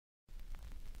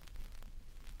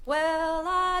Well,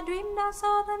 I dreamed I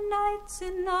saw the knights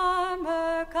in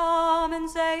armor come and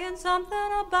saying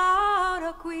something about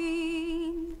a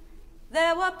queen.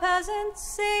 There were peasants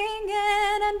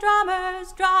singing and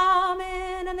drummers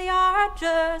drumming, and the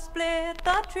archers split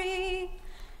the tree.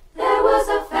 There was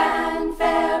a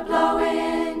fanfare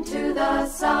blowing to the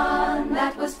sun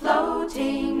that was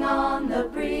floating on the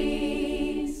breeze.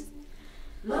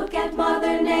 Look at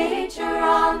Mother Nature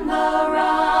on the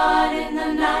run in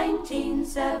the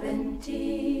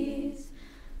 1970s.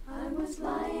 I was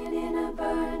lying in a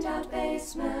burnt-out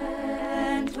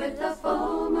basement with the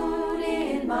full moon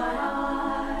in my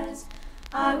eyes.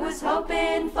 I was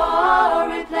hoping for a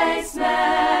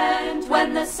replacement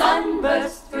when the sun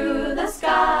burst through the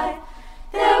sky.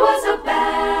 There was a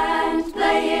band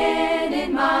playing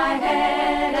in my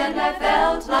head and I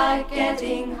felt like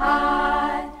getting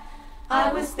high.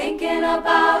 I was thinking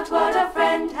about what a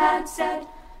friend had said.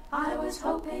 I was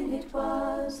hoping it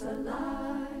was a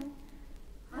lie.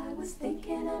 I was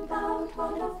thinking about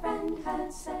what a friend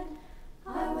had said.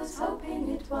 I was hoping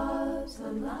it was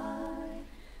a lie.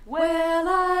 Well,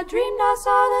 I dreamed I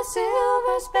saw the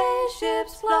silver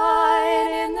spaceships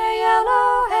flying in the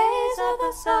yellow haze of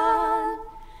the sun.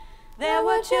 There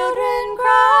were children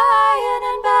crying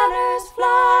and banners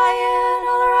flying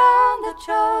all around the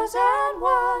chosen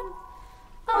one.